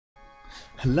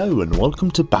Hello and welcome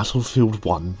to Battlefield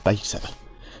 1 Beta,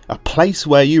 a place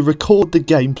where you record the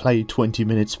gameplay 20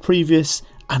 minutes previous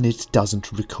and it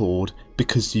doesn't record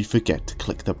because you forget to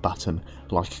click the button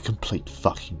like a complete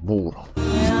fucking moron.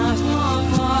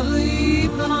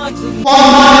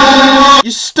 You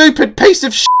stupid piece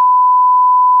of shit!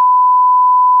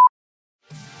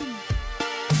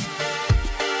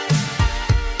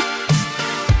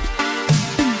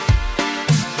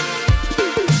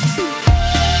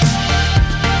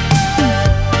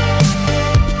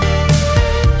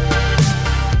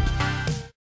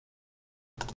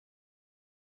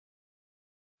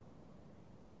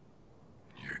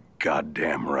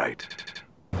 Goddamn right.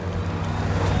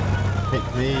 Pick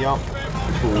me up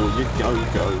before you go.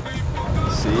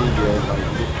 See ya later,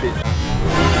 bitch.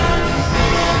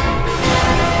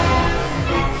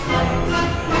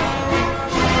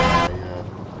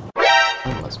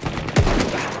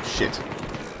 Shit.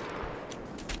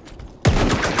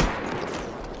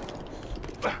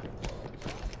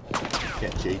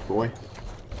 Get cheap, boy.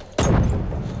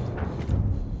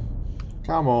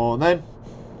 Come on then.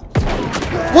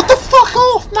 What the fuck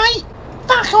off, mate?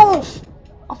 Fuck off!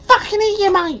 I'll fucking eat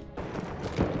you, mate!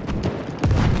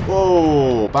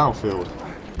 Whoa, Battlefield.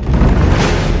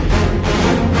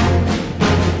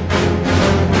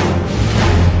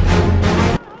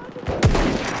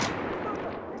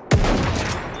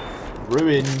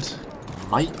 Ruined,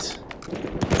 mate.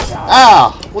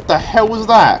 Ah! What the hell was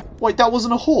that? Wait, that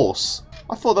wasn't a horse.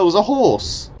 I thought that was a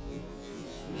horse.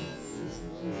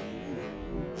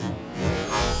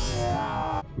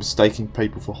 Mistaking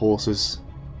people for horses.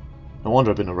 No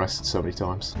wonder I've been arrested so many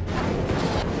times.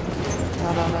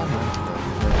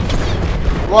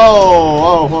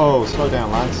 Whoa, whoa, whoa! Slow down,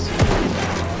 lads.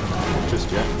 Not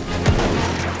just yet.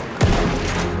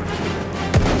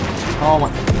 Oh my!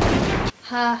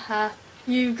 Haha,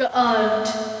 you got owned.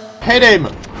 Hit him!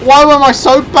 Why am I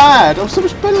so bad? I was so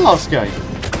much better last game.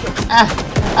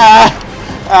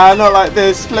 Not like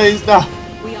this, please, no.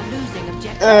 We are losing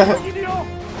objective.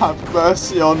 Have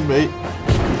mercy on me.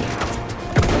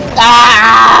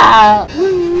 Ah!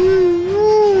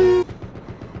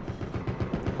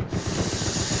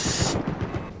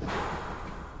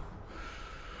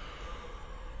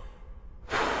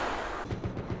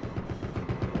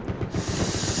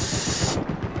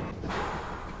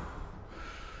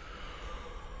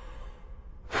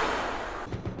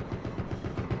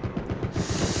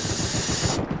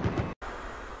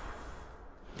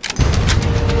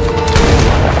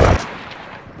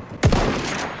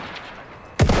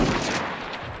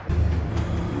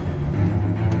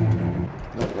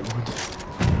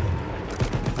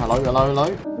 Hello, hello, hello.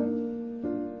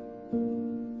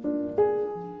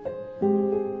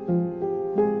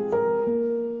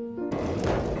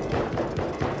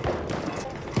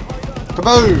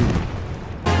 Kaboom!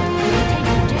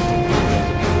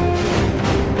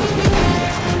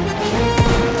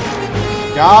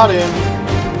 Got him!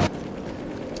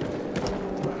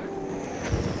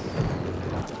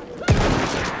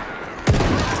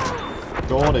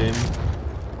 Got him.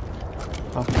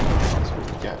 Oh, that's what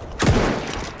we get.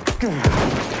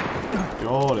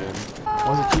 Got him.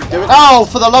 Why does it keep doing? Oh,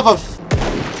 for the love of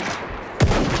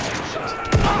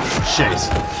shit!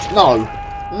 No,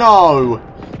 no!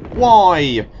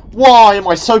 Why? Why am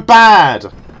I so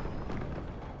bad?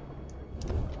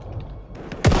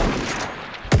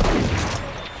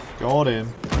 Got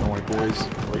him. Don't worry, boys.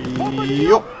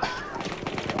 Yup.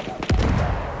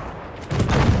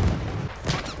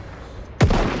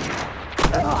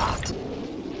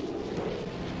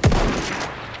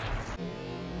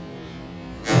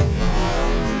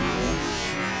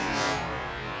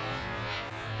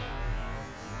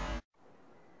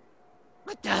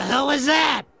 What the hell was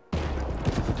that?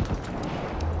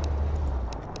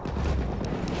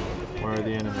 Where are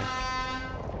the enemy?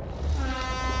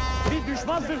 Bir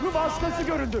düşman zırhı vasıtası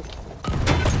göründü.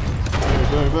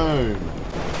 Boom, boom.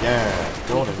 Yeah,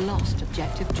 got We've him. lost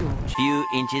objective George. Few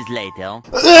inches later.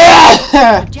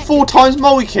 4 times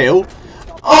multi-kill?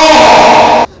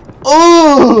 Oh!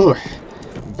 Oh!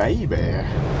 Baby.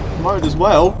 Mode as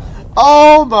well.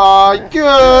 Oh my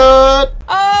god!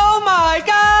 Oh my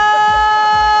god!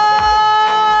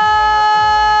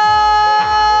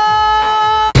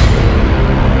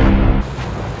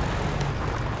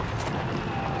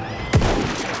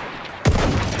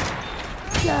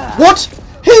 What?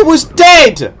 He was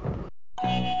dead!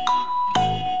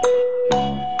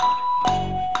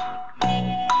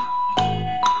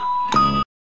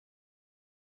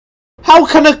 How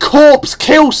can a corpse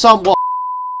kill someone?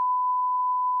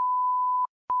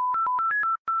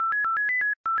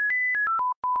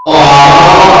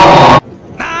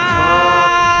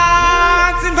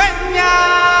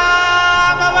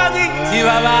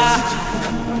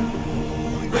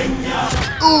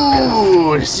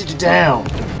 Tarot, sit down.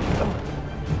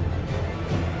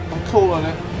 I'm calling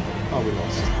it. Oh, we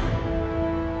lost.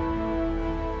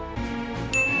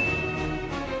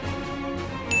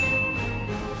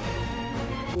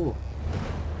 Ooh.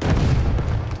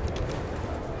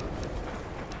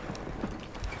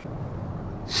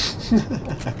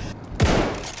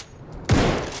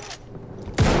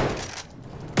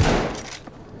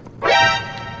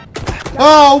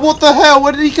 Oh, what the hell?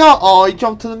 Where did he go? Oh, he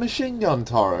jumped to the machine gun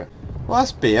turret. Well,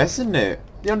 that's BS, isn't it?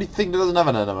 The only thing that doesn't have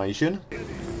an animation.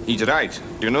 He's right.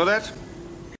 Do you know that?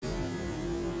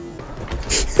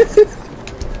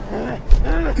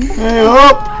 Hey,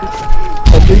 up!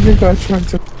 I think you guys trying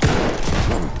to.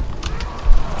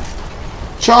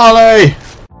 Charlie!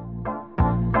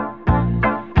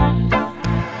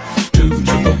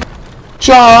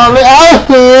 Charlie!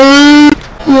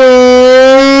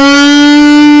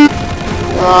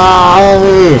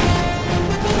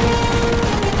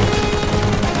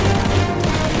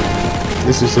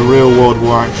 This is the real World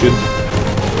War action.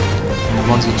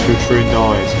 Runs into a tree and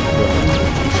dies.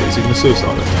 Shit, is he gonna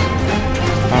suicide it?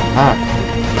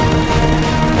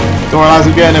 Don't worry, lads,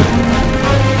 I'm getting him.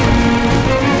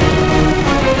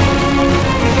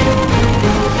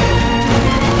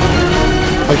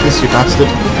 Take this, you bastard.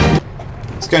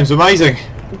 This game's amazing.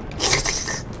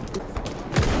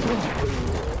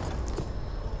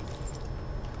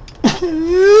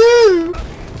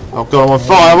 Oh god, I'm on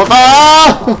fire! I'm on fire!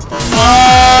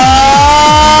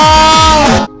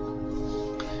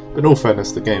 But in all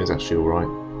fairness, the game is actually alright.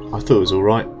 I thought it was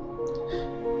alright.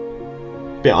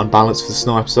 Bit unbalanced for the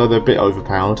snipers, so they're a bit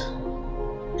overpowered.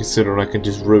 Considering I can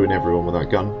just ruin everyone with that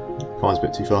gun. Fires a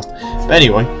bit too fast. But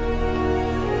anyway,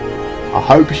 I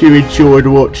hope you enjoyed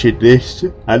watching this,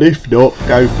 and if not,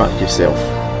 go fuck yourself.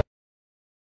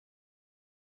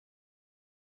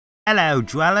 Hello,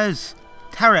 dwellers.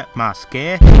 TarotMask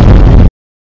here.